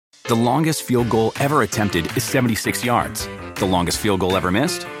The longest field goal ever attempted is 76 yards. The longest field goal ever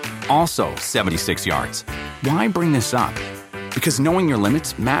missed? Also 76 yards. Why bring this up? Because knowing your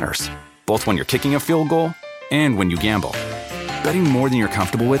limits matters, both when you're kicking a field goal and when you gamble. Betting more than you're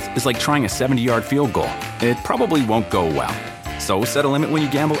comfortable with is like trying a 70-yard field goal. It probably won't go well. So set a limit when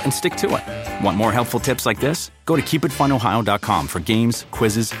you gamble and stick to it. Want more helpful tips like this? Go to keepitfunohio.com for games,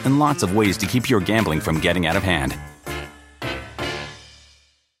 quizzes, and lots of ways to keep your gambling from getting out of hand.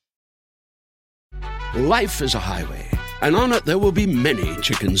 Life is a highway, and on it there will be many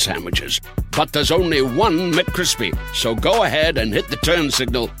chicken sandwiches. But there's only one McCrispy. So go ahead and hit the turn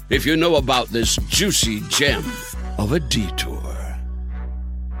signal if you know about this juicy gem of a detour.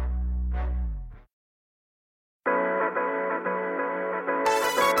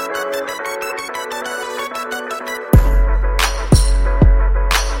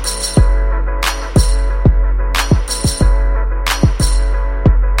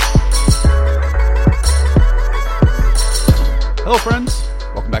 Hello, friends.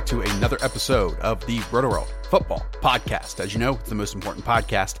 Welcome back to another episode of the Roto-World Football Podcast. As you know, it's the most important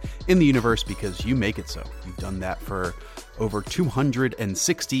podcast in the universe because you make it so. You've done that for over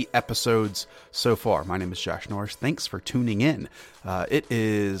 260 episodes so far. My name is Josh Norris. Thanks for tuning in. It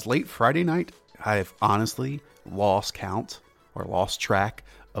is late Friday night. I've honestly lost count or lost track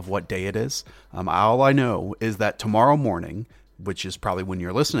of what day it is. All I know is that tomorrow morning, which is probably when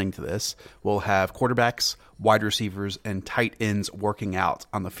you're listening to this, we'll have quarterbacks, wide receivers, and tight ends working out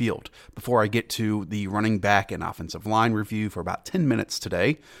on the field. Before I get to the running back and offensive line review for about 10 minutes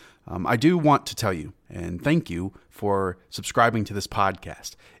today, I do want to tell you and thank you for subscribing to this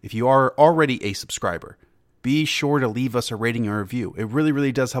podcast. If you are already a subscriber, be sure to leave us a rating or review. It really,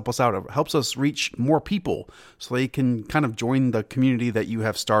 really does help us out. It helps us reach more people so they can kind of join the community that you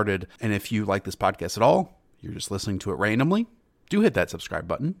have started. And if you like this podcast at all, you're just listening to it randomly, do hit that subscribe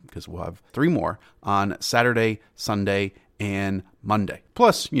button because we'll have 3 more on Saturday, Sunday, and Monday.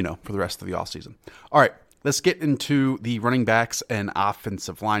 Plus, for the rest of the off season. All right, let's get into the running backs and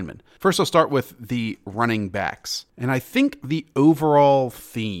offensive linemen. First, I'll start with the running backs. And I think the overall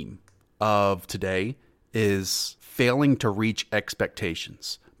theme of today is failing to reach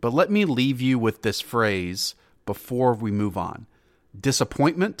expectations. But let me leave you with this phrase before we move on.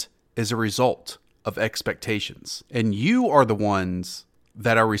 Disappointment is a result of expectations. And you are the ones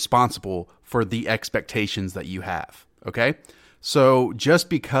that are responsible for the expectations that you have. Okay? So just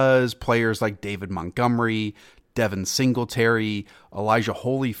because players like David Montgomery, Devin Singletary, Elijah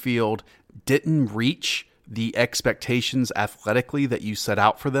Holyfield didn't reach the expectations athletically that you set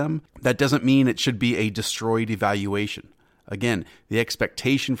out for them, that doesn't mean it should be a destroyed evaluation. Again, the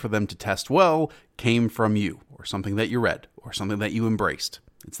expectation for them to test well came from you, or something that you read, or something that you embraced.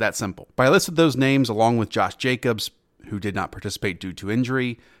 It's that simple. But I listed those names along with Josh Jacobs, who did not participate due to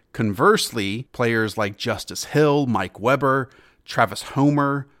injury. Conversely, players like Justice Hill, Mike Weber, Travis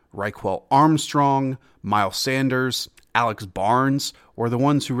Homer, Raquel Armstrong, Miles Sanders, Alex Barnes were the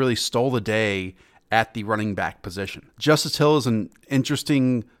ones who really stole the day at the running back position. Justice Hill is an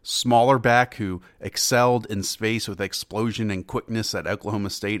interesting smaller back who excelled in space with explosion and quickness at Oklahoma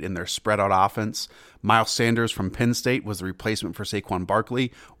State in their spread out offense. Miles Sanders from Penn State was the replacement for Saquon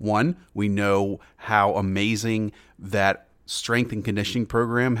Barkley. We know how amazing that strength and conditioning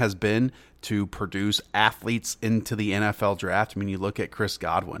program has been to produce athletes into the NFL draft. I mean, you look at Chris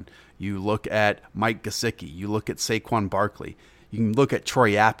Godwin, you look at Mike Gesicki, you look at Saquon Barkley. You can look at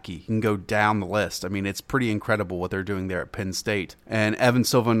Troy Apke. You can go down the list. I mean, it's pretty incredible what they're doing there at Penn State. And Evan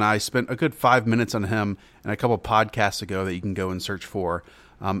Silva and I spent a good 5 minutes on him and a couple of podcasts ago that you can go and search for.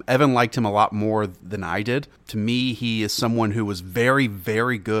 Evan liked him a lot more than I did. To me, he is someone who was very,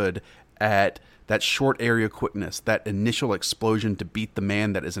 very good at that short area quickness, that initial explosion to beat the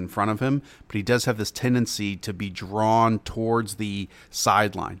man that is in front of him, but he does have this tendency to be drawn towards the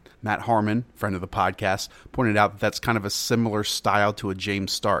sideline. Matt Harmon, friend of the podcast, pointed out that's kind of a similar style to a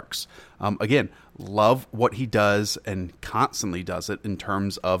James Starks. Again, love what he does and constantly does it in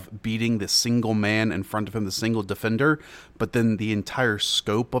terms of beating the single man in front of him, the single defender, but then the entire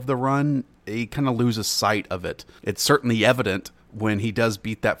scope of the run, he kind of loses sight of it. It's certainly evident when he does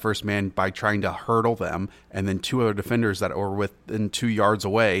beat that first man by trying to hurdle them, and then 2 other defenders that were within 2 yards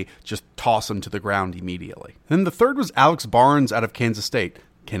away just toss him to the ground immediately. Then the third was Alex Barnes out of Kansas State.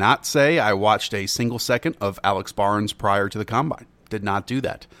 Cannot say I watched a single second of Alex Barnes prior to the combine. Did not do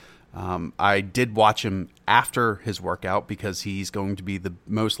that. I did watch him after his workout because he's going to be the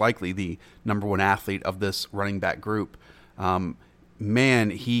most likely the number 1 athlete of this running back group. Man,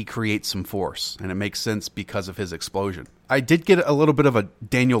 he creates some force, and it makes sense because of his explosion. I did get a little bit of a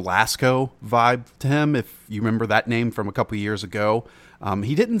Daniel Lasco vibe to him, if you remember that name from a couple years ago.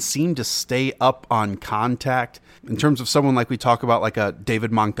 He didn't seem to stay up on contact in terms of someone like we talk about, like a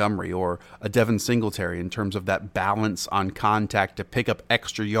David Montgomery or a Devin Singletary, in terms of that balance on contact to pick up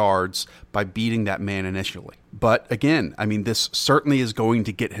extra yards by beating that man initially. But again, I mean, this certainly is going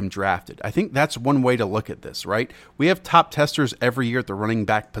to get him drafted. I think that's one way to look at this, right? We have top testers every year at the running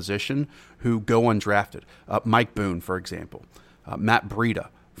back position who go undrafted. Mike Boone, for example. Matt Breida,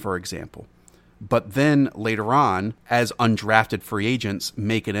 for example. But then later on, as undrafted free agents,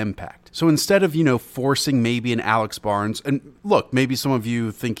 make an impact. So instead of, forcing maybe an Alex Barnes, and look, maybe some of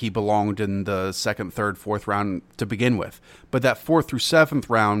you think he belonged in the second, third, fourth round to begin with, but that 4th through 7th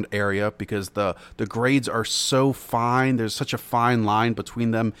round area, because the grades are so fine, there's such a fine line between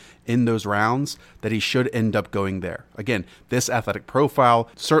them in those rounds, that he should end up going there. Again, this athletic profile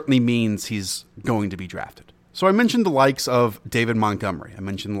certainly means he's going to be drafted. So I mentioned the likes of David Montgomery. I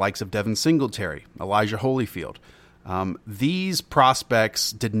mentioned the likes of Devin Singletary, Elijah Holyfield. These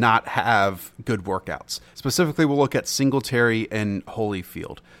prospects did not have good workouts. Specifically, we'll look at Singletary and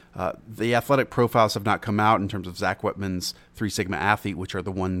Holyfield. The athletic profiles have not come out in terms of Zach Whitman's 3 Sigma athlete, which are the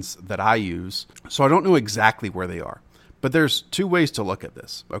ones that I use. So I don't know exactly where they are. But there's 2 ways to look at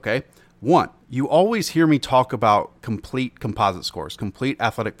this, okay? 1, you always hear me talk about complete composite scores, complete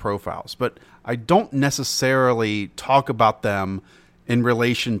athletic profiles, but I don't necessarily talk about them in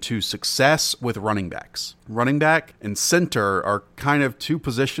relation to success with running backs. Running back and center are kind of 2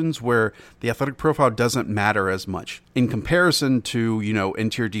 positions where the athletic profile doesn't matter as much in comparison to,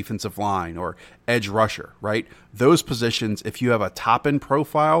 interior defensive line or edge rusher, right? Those positions, if you have a top-end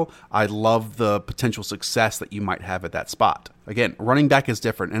profile, I love the potential success that you might have at that spot. Again, running back is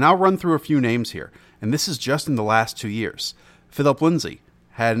different, and I'll run through a few names here, and this is just in the last 2 years. Phillip Lindsay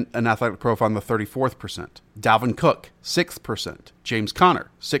had an athletic profile in the 34th percent. Dalvin Cook, 6th percent. James Conner,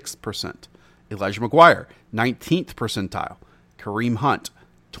 6th percent. Elijah McGuire, 19th percentile. Kareem Hunt,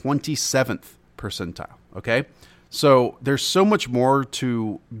 27th percentile. Okay? So there's so much more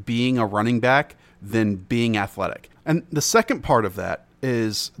to being a running back than being athletic. And the second part of that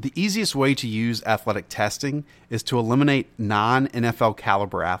is the easiest way to use athletic testing is to eliminate non-NFL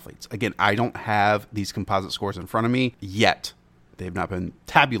caliber athletes. Again, I don't have these composite scores in front of me yet. They've not been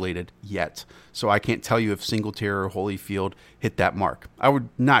tabulated yet, so I can't tell you if Singletary or Holyfield hit that mark. I would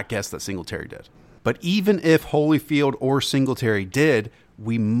not guess that Singletary did. But even if Holyfield or Singletary did,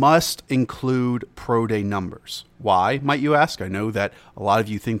 we must include pro day numbers. Why, might you ask? I know that a lot of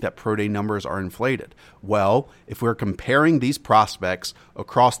you think that pro day numbers are inflated. Well, if we're comparing these prospects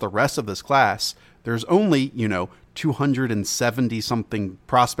across the rest of this class, there's only, 270-something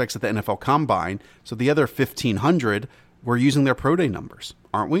prospects at the NFL Combine, so the other 1,500 we're using their pro day numbers,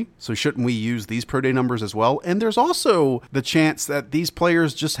 aren't we? So shouldn't we use these pro day numbers as well? And there's also the chance that these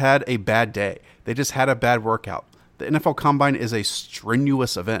players just had a bad day. They just had a bad workout. The NFL Combine is a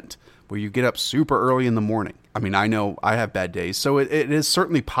strenuous event where you get up super early in the morning. I mean, I know I have bad days, so it is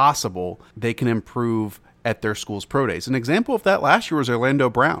certainly possible they can improve at their school's pro days. An example of that last year was Orlando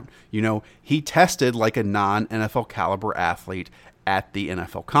Brown. He tested like a non-NFL caliber athlete at the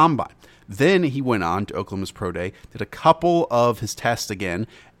NFL Combine. Then he went on to Oklahoma's pro day, did a couple of his tests again,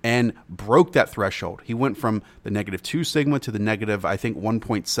 and broke that threshold. He went from the -2 sigma to the negative, I think,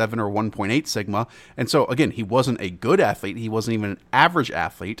 1.7 or 1.8 sigma. And so, again, he wasn't a good athlete. He wasn't even an average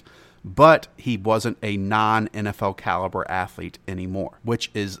athlete, but he wasn't a non-NFL caliber athlete anymore,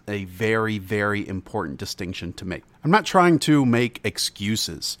 which is a very, very important distinction to make. I'm not trying to make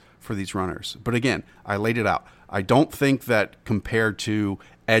excuses for these runners, but again, I laid it out. I don't think that compared to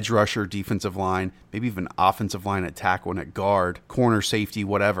edge rusher, defensive line, maybe even offensive line at tackle and at guard, corner, safety,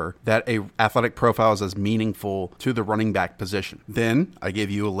 whatever, that a athletic profile is as meaningful to the running back position. Then I gave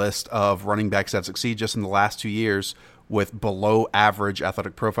you a list of running backs that succeed just in the last 2 years with below average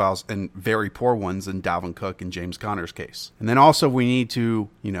athletic profiles and very poor ones in Dalvin Cook and James Conner's case. And then also we need to,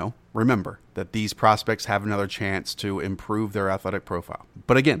 remember that these prospects have another chance to improve their athletic profile.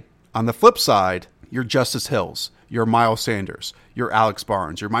 But again, on the flip side, your Justice Hills, your Miles Sanders, your Alex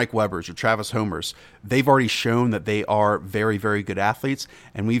Barnes, your Mike Webbers, your Travis Homers, they've already shown that they are very, very good athletes.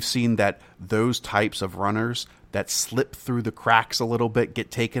 And we've seen that those types of runners that slip through the cracks a little bit,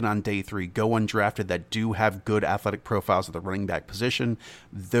 get taken on day 3, go undrafted, that do have good athletic profiles at the running back position,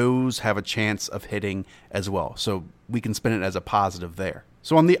 those have a chance of hitting as well. So we can spin it as a positive there.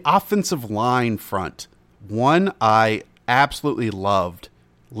 So on the offensive line front, one, I absolutely loved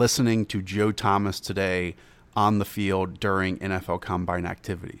listening to Joe Thomas today on the field during NFL Combine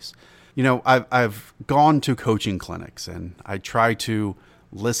activities. I've gone to coaching clinics and I try to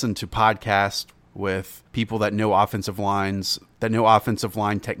listen to podcasts with people that know offensive line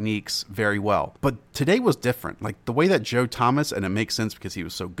techniques very well. But today was different. Like the way that Joe Thomas, and it makes sense because he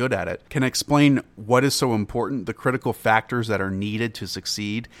was so good at it, can explain what is so important, the critical factors that are needed to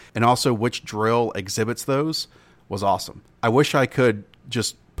succeed, and also which drill exhibits those was awesome. I wish I could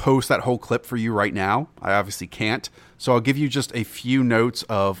just post that whole clip for you right now. I obviously can't. So I'll give you just a few notes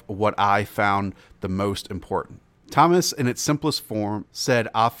of what I found the most important. Thomas, in its simplest form, said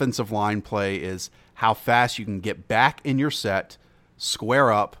offensive line play is how fast you can get back in your set,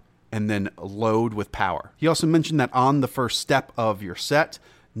 square up, and then load with power. He also mentioned that on the first step of your set,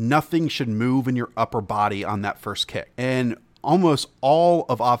 nothing should move in your upper body on that first kick. And almost all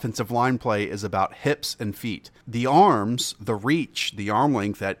of offensive line play is about hips and feet. The arms, the reach, the arm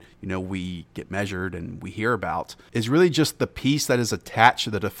length that, we get measured and we hear about is really just the piece that is attached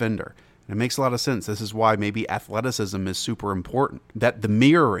to the defender. And it makes a lot of sense. This is why maybe athleticism is super important. That the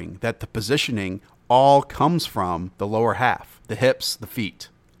mirroring, that the positioning all comes from the lower half, the hips, the feet.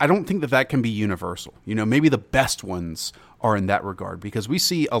 I don't think that can be universal. Maybe the best ones are in that regard because we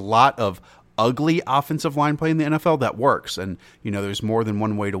see a lot of ugly offensive line play in the NFL that works. And, there's more than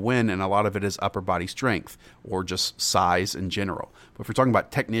one way to win, and a lot of it is upper body strength or just size in general. But if we're talking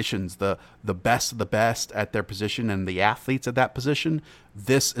about technicians, the best of the best at their position and the athletes at that position,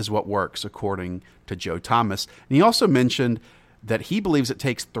 this is what works according to Joe Thomas. And he also mentioned that he believes it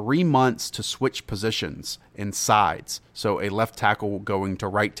takes 3 months to switch positions in sides. So a left tackle going to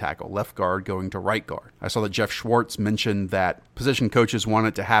right tackle, left guard going to right guard. I saw that Jeff Schwartz mentioned that position coaches want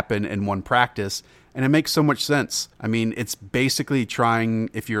it to happen in one practice, and it makes so much sense. I mean, it's basically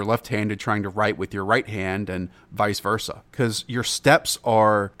trying, if you're left-handed, trying to write with your right hand and vice versa, because your steps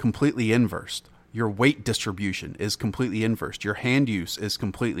are completely inversed. Your weight distribution is completely inversed. Your hand use is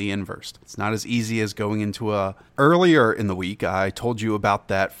completely inversed. It's not as easy as going into earlier in the week, I told you about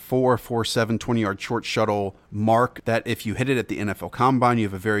that 4.47 20-yard short shuttle mark that if you hit it at the NFL Combine, you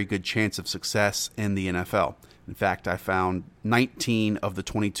have a very good chance of success in the NFL. In fact, I found 19 of the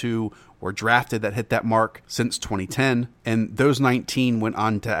 22 were drafted that hit that mark since 2010, and those 19 went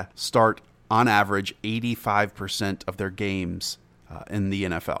on to start, on average, 85% of their games in the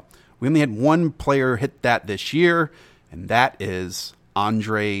NFL. We only had one player hit that this year, and that is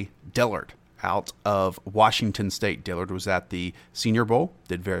Andre Dillard out of Washington State. Dillard was at the Senior Bowl,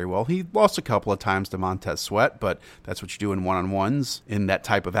 did very well. He lost a couple of times to Montez Sweat, but that's what you do in one-on-ones in that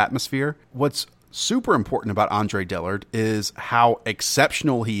type of atmosphere. What's super important about Andre Dillard is how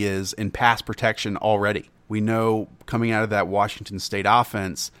exceptional he is in pass protection already. We know coming out of that Washington State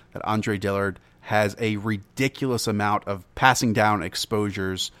offense that Andre Dillard has a ridiculous amount of passing down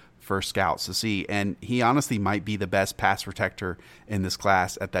exposures for scouts to see, and he honestly might be the best pass protector in this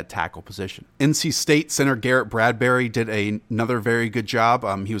class at that tackle position. NC State center Garrett Bradbury did another very good job.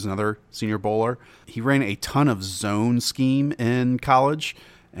 He was another Senior Bowler. He ran a ton of zone scheme in college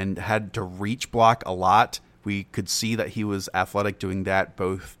and had to reach block a lot. We could see that he was athletic doing that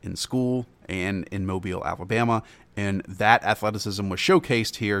both in school and in Mobile, Alabama. And that athleticism was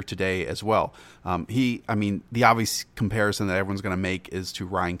showcased here today as well. The obvious comparison that everyone's going to make is to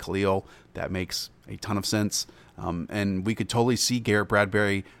Ryan Khalil. That makes a ton of sense. And we could totally see Garrett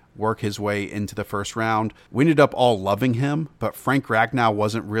Bradbury work his way into the first round. We ended up all loving him, but Frank Ragnow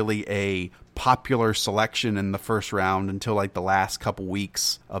wasn't really a popular selection in the first round until like the last couple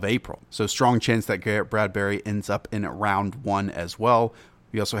weeks of April. So strong chance that Garrett Bradbury ends up in round 1 as well.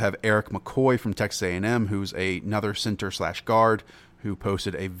 We also have Eric McCoy from Texas A&M, who's another center/guard who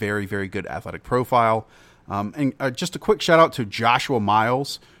posted a very, very good athletic profile. And just a quick shout out to Joshua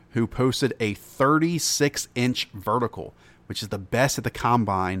Miles, who posted a 36-inch vertical, which is the best at the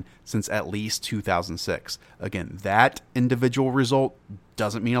Combine since at least 2006. Again, that individual result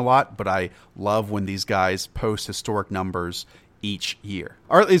doesn't mean a lot, but I love when these guys post historic numbers each year.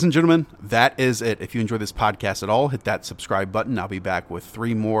 All right, ladies and gentlemen, that is it. If you enjoy this podcast at all, hit that subscribe button. I'll be back with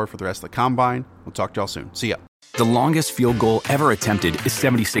 3 more for the rest of the Combine. We'll talk to y'all soon. See ya. The longest field goal ever attempted is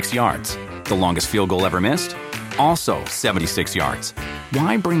 76 yards. The longest field goal ever missed? Also 76 yards.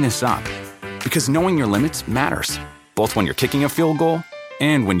 Why bring this up? Because knowing your limits matters, both when you're kicking a field goal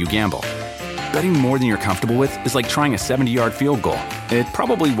and when you gamble. Betting more than you're comfortable with is like trying a 70-yard field goal. It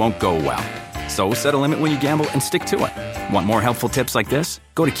probably won't go well. So set a limit when you gamble and stick to it. Want more helpful tips like this?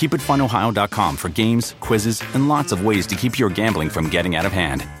 Go to keepitfunohio.com for games, quizzes, and lots of ways to keep your gambling from getting out of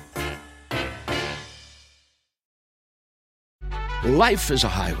hand. Life is a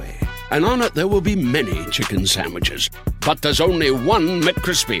highway, and on it there will be many chicken sandwiches. But there's only one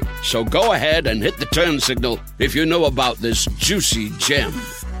McCrispy. So go ahead and hit the turn signal if you know about this juicy gem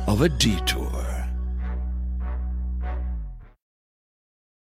of a detour.